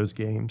cover those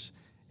games.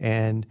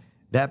 And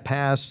that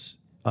pass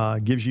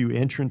gives you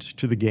entrance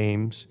to the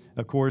games.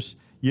 Of course,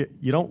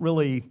 you don't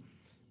really,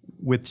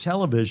 with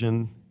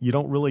television, you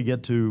don't really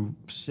get to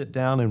sit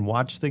down and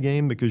watch the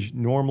game because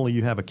normally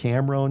you have a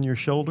camera on your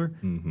shoulder,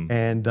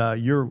 and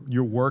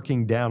you're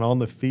working down on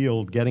the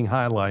field getting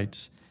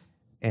highlights.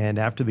 And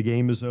after the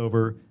game is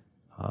over,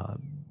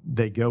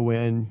 they go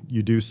in,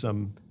 you do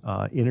some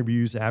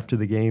interviews after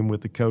the game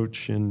with the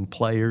coach and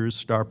players,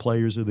 star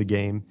players of the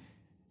game.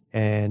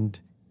 And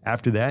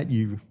after that,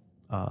 you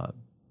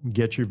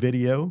get your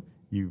video,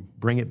 you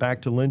bring it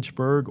back to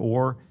Lynchburg,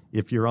 or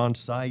if you're on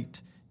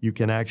site, you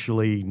can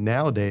actually,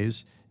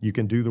 nowadays, you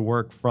can do the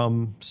work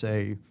from,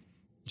 say,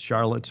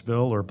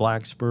 Charlottesville or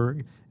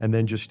Blacksburg, and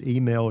then just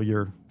email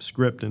your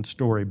script and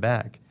story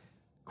back.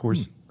 Of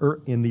course,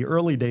 in the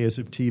early days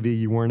of TV,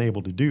 you weren't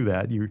able to do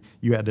that. You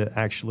had to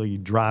actually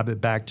drive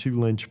it back to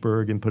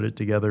Lynchburg and put it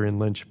together in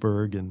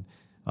Lynchburg, and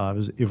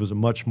it was a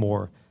much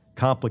more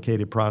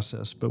complicated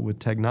process. But with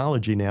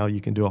technology now,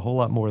 you can do a whole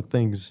lot more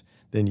things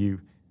than you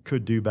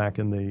could do back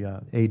in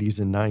the 80s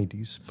and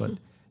 90s. But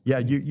yeah,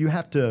 you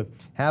have to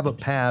have a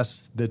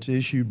pass that's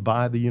issued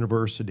by the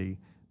university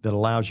that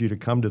allows you to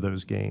come to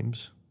those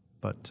games.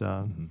 But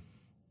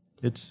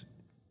it's,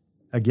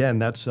 again,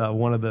 that's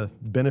one of the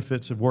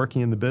benefits of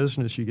working in the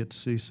business. You get to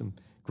see some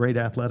great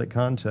athletic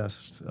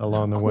contests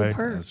along the way.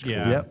 Perk.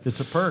 Yeah. Yep, it's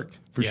a perk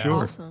for sure.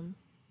 Awesome.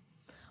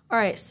 All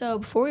right, so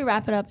before we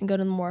wrap it up and go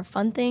to the more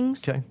fun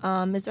things, Okay.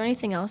 Is there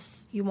anything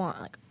else you want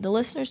like the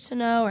listeners to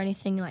know, or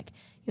anything like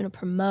you want to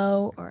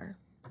promote, or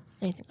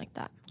anything like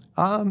that?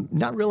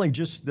 Not really,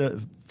 just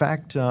the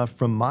fact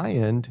from my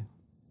end,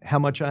 how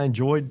much I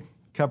enjoyed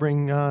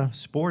covering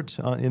sports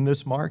in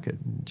this market.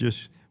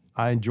 Just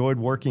I enjoyed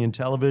working in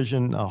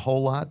television a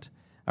whole lot.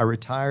 I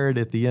retired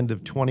at the end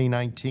of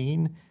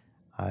 2019.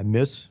 I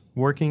miss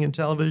working in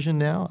television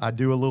now. I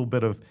do a little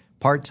bit of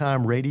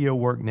part-time radio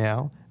work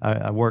now.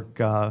 I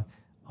work on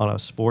a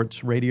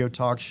sports radio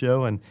talk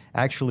show, and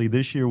actually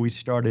this year we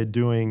started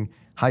doing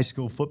high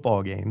school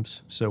football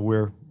games. So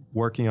we're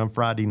working on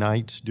Friday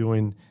nights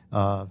doing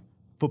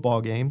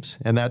football games,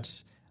 and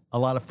that's a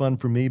lot of fun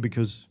for me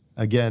because,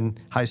 again,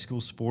 high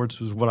school sports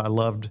was what I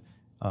loved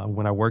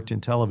when I worked in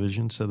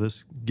television, so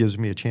this gives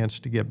me a chance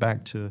to get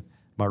back to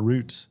my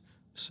roots.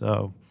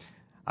 So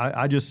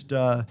I just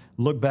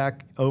look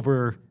back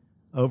over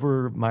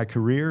my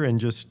career and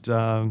just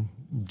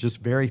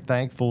very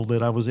thankful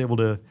that I was able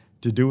to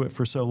do it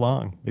for so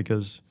long,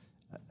 because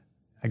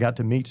I got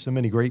to meet so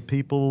many great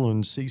people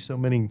and see so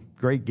many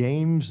great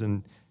games,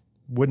 and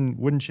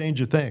wouldn't change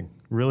a thing.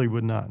 Really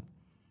would not.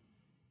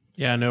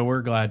 Yeah, no,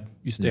 we're glad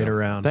you stayed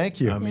around. Thank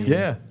you. I mean,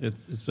 Yeah.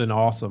 it's been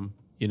awesome.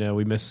 You know,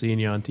 we miss seeing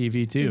you on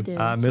TV too. We do.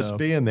 I miss So,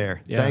 being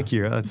there. yeah. Thank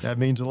you. That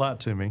means a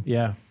lot to me.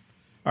 Yeah.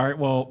 All right.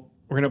 Well,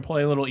 we're gonna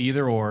play a little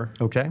either or.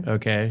 Okay.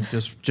 Okay.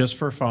 Just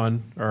for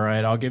fun. All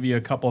right. I'll give you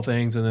a couple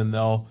things, and then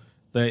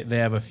they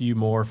have a few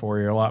more for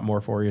you, a lot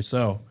more for you.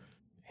 So,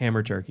 ham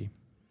or turkey?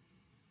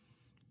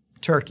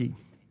 Turkey.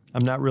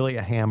 I'm not really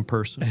a ham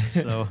person,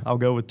 so I'll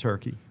go with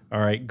turkey. All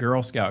right.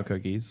 Girl Scout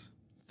cookies,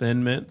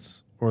 Thin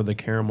Mints, or the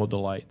Caramel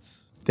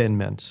Delights? Thin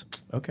Mints.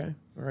 Okay.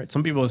 All right.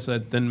 Some people have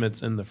said Thin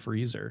Mints in the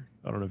freezer.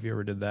 I don't know if you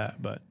ever did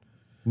that, but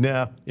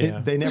No, Yeah.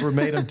 they never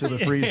made them to the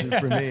freezer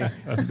for me.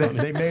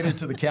 They made it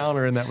to the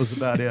counter, and that was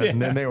about it.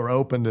 And then they were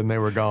opened, and they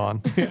were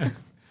gone.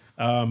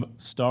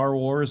 Star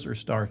Wars or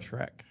Star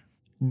Trek?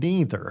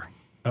 Neither.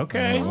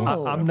 Okay.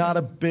 I'm not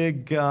a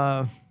big.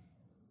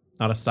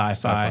 Not a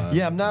sci-fi.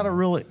 Yeah, I'm not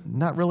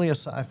really a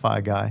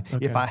sci-fi guy.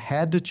 Okay. If I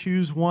had to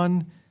choose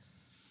one,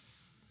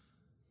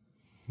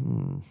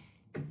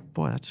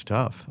 boy, that's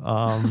tough.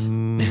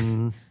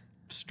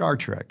 Star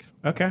Trek.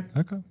 Okay.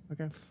 Okay.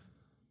 Okay.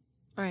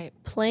 All right,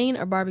 plain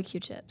or barbecue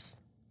chips?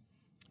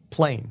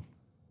 Plain.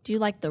 Do you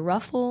like the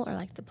ruffle or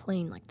like the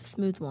plain, like the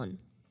smooth one?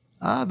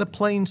 The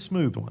plain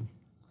smooth one.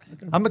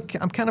 I'm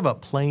kind of a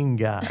plain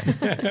guy.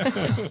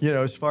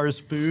 As far as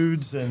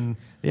foods, and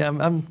yeah,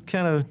 I'm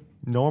kind of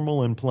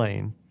normal and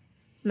plain.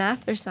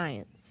 Math or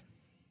science?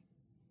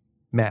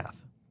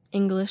 Math.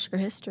 English or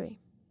history?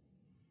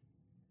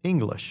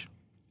 English.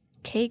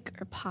 Cake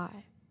or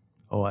pie?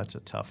 Oh, that's a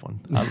tough one.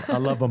 I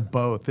love them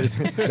both.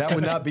 That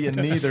would not be a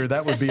neither.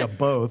 That would be a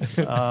both.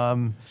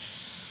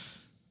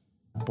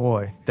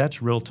 Boy,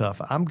 that's real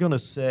tough. I'm going to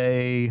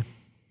say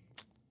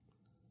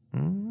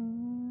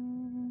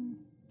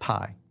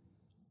pie,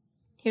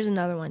 Here's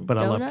another one. but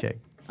I Donut? love cake.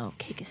 Oh,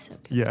 cake is so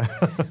good. Yeah.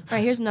 All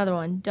right, here's another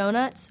one.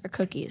 Donuts or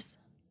cookies?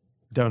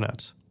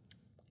 Donuts.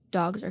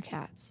 Dogs or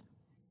cats?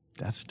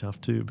 That's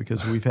tough, too,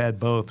 because we've had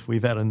both.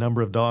 We've had a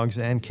number of dogs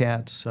and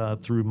cats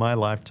through my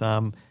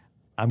lifetime.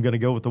 I'm going to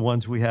go with the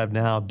ones we have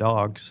now,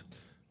 dogs.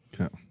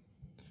 Okay.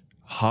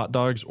 Hot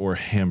dogs or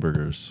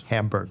hamburgers?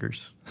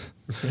 Hamburgers.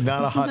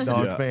 Not a hot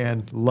dog Yeah.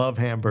 fan. Love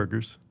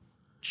hamburgers.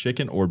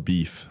 Chicken or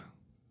beef?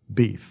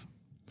 Beef.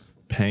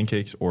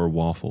 Pancakes or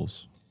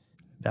waffles?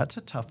 That's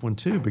a tough one,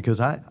 too, because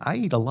I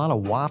eat a lot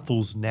of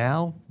waffles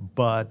now,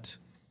 but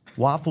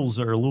waffles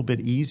are a little bit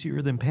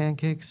easier than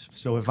pancakes.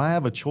 So if I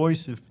have a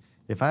choice,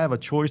 if I have a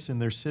choice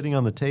and they're sitting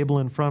on the table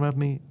in front of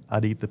me,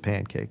 I'd eat the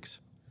pancakes.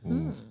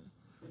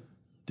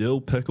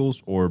 Dill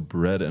pickles or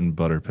bread and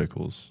butter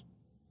pickles?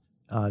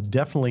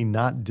 Definitely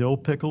not dill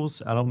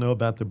pickles. I don't know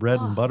about the bread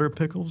and butter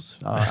pickles.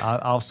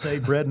 I'll say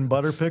bread and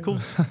butter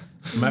pickles.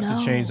 I'm going to have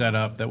to change No. that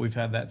up, that we've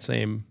had that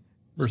same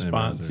Same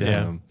response.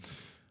 answer,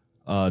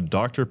 Yeah.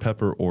 Dr.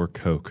 Pepper or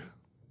Coke?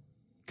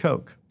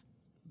 Coke.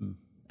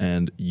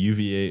 And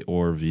UVA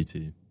or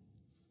VT?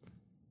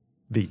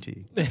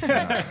 VT. Good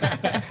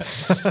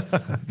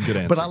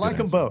answer. But I like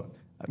them both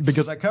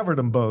because I covered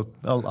them both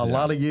a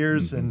lot of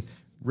years. And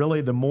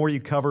really, the more you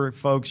cover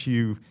folks,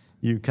 you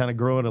kind of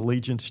grow an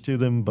allegiance to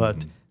them.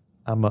 But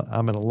I'm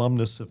an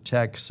alumnus of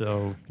tech,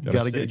 so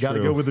got to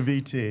true. go with the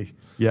VT.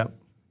 Yep.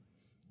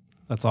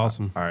 That's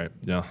awesome. All right.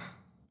 Yeah.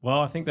 Well,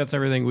 I think that's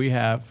everything we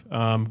have.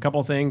 A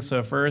couple things.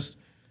 So first,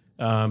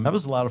 That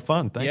was a lot of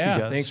fun. Thank you,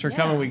 guys. Thanks for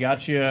coming. We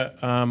got you a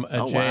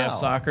JF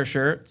soccer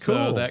shirt. Cool.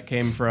 So that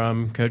came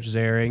from Coach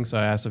Zaring. So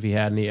I asked if he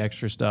had any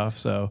extra stuff.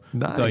 So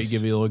I thought you'd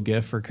give you a little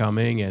gift for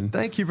coming. And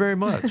thank you very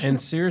much.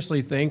 And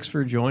seriously, thanks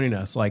for joining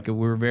us. Like, we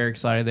were very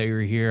excited that you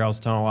were here. I was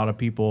telling a lot of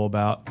people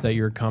about that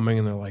you were coming,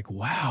 and they're like,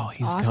 "Wow,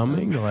 he's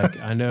coming!" Like,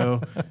 I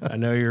know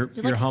you're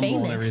like humble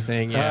famous. and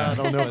everything. I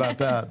don't know about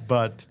that,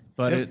 but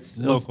it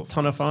was a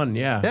ton of fun.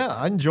 Yeah,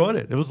 I enjoyed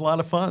it. It was a lot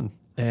of fun.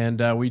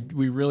 And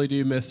we really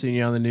do miss seeing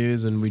you on the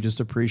news, and we just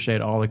appreciate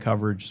all the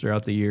coverage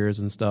throughout the years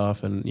and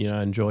stuff. And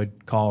I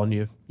enjoyed calling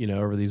you,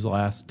 over these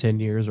last 10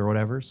 years or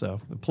whatever. So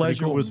the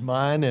pleasure was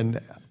mine, and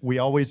we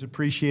always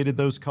appreciated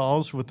those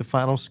calls with the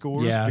final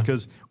scores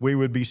because we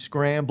would be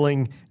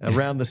scrambling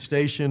around the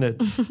station at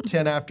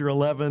 10 after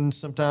 11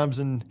 sometimes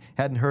and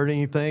hadn't heard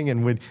anything,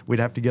 and we'd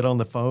have to get on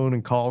the phone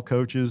and call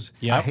coaches.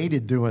 Yep. I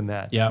hated doing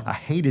that. Yep. I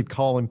hated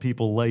calling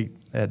people late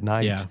at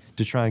night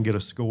to try and get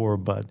a score,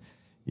 but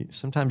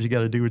sometimes you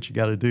got to do what you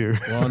got to do.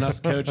 Well, and us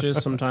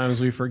coaches, sometimes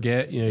we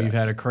forget. You've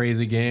had a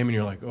crazy game, and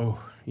you're like,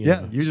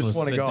 you just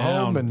want to go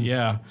home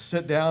and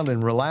sit down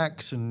and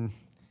relax, and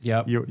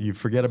you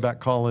forget about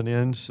calling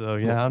in. So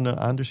I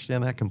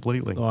understand that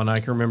completely. Well, and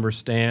I can remember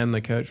Stan,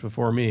 the coach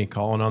before me,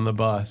 calling on the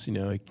bus.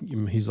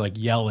 He's like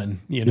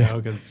yelling,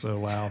 because it's so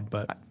loud.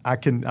 But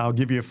I'll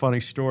give you a funny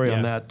story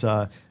on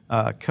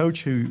that.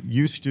 Coach who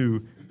used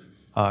to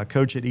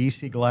coach at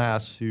EC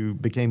Glass, who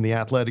became the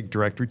athletic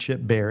director, Chip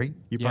Berry.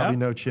 You probably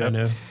know Chip. I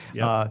know.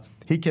 Yep.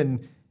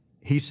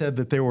 He said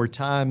that there were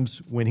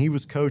times when he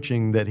was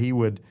coaching that he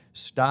would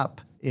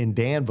stop in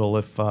Danville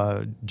if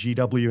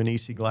GW and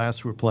EC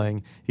Glass were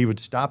playing. He would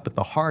stop at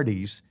the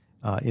Hardee's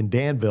in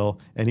Danville,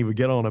 and he would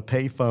get on a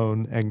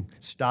payphone and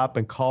stop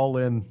and call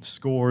in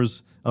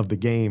scores of the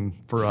game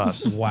for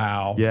us.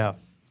 Wow. Yeah.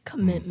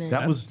 Commitment.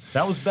 That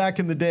was back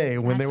in the day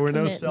when there were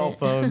no cell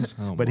phones,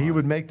 but he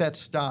would make that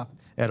stop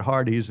at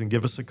Hardee's and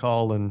give us a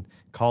call and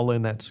call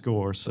in that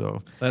score.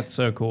 So that's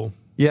so cool.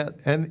 Yeah,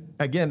 and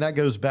again, that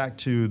goes back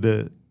to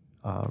the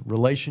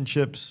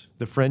relationships,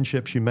 the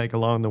friendships you make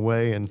along the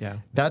way,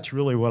 and that's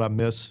really what I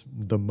miss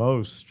the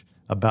most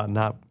about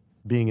not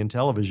being in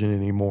television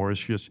anymore. Is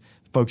just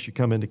folks you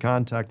come into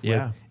contact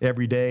with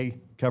every day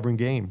covering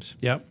games.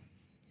 Yep,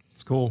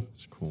 it's cool.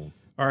 It's cool.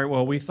 All right.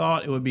 Well, we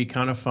thought it would be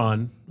kind of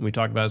fun. We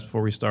talked about this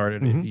before we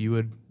started. If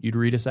you'd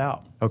read us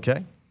out.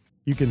 Okay.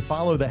 You can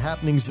follow the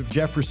happenings of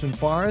Jefferson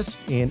Forest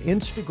in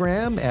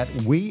Instagram at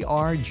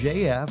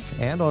WeAreJF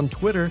and on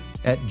Twitter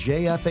at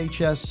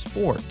JFHS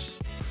Sports.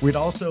 We'd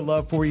also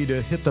love for you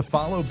to hit the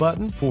follow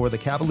button for the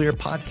Cavalier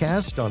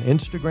Podcast on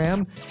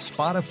Instagram,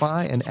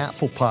 Spotify, and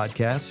Apple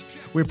Podcasts.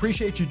 We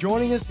appreciate you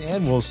joining us,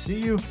 and we'll see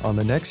you on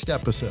the next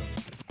episode.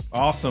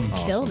 Awesome.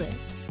 Killed it.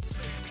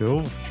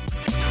 Cool.